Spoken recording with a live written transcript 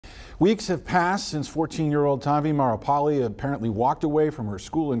Weeks have passed since 14-year-old Tanvi Marupally apparently walked away from her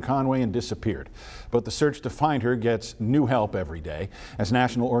school in Conway and disappeared. But the search to find her gets new help every day as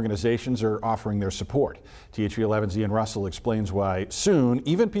national organizations are offering their support. THV 11's Ian Russell explains why soon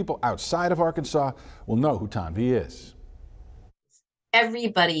even people outside of Arkansas will know who Tanvi is.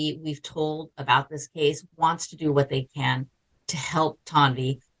 Everybody we've told about this case wants to do what they can to help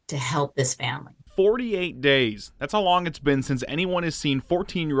Tanvi, to help this family. 48 days. That's how long it's been since anyone has seen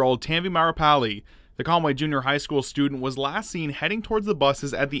 14-year-old Tanvi Marupally. The Conway Junior High School student was last seen heading towards the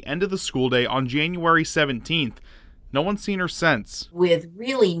buses at the end of the school day on January 17th. No one's seen her since. With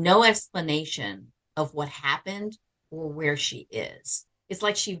really no explanation of what happened or where she is. It's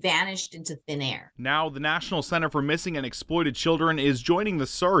like she vanished into thin air. Now, the National Center for Missing and Exploited Children is joining the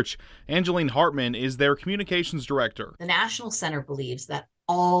search. Angeline Hartman is their communications director. The National Center believes that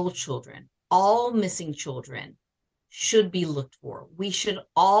all children, all missing children, should be looked for. We should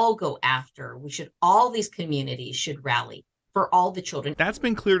all go after. All these communities should rally for all the children. That's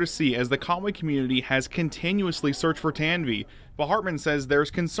been clear to see as the Conway community has continuously searched for Tanvi. But Hartman says there's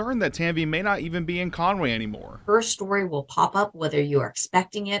concern that Tanvi may not even be in Conway anymore. Her story will pop up whether you are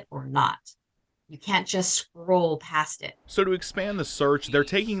expecting it or not. You can't just scroll past it. So to expand the search, they're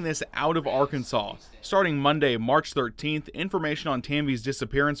taking this out of Arkansas. Starting Monday, March 13th, information on Tanvi's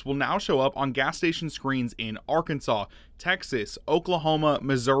disappearance will now show up on gas station screens in Arkansas, Texas, Oklahoma,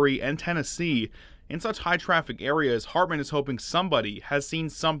 Missouri, and Tennessee. In such high-traffic areas, Hartman is hoping somebody has seen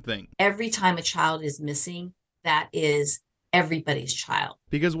something. Every time a child is missing, that is everybody's child.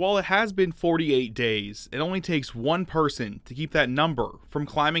 Because while it has been 48 days, it only takes one person to keep that number from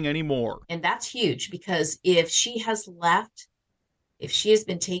climbing anymore. And that's huge because if she has left, if she has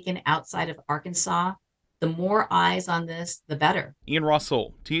been taken outside of Arkansas, the more eyes on this, the better. Ian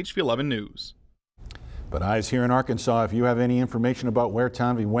Russell, THV 11 News. But eyes here in Arkansas, if you have any information about where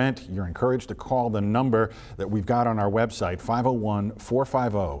Tanvi went, you're encouraged to call the number that we've got on our website,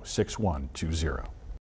 501-450-6120.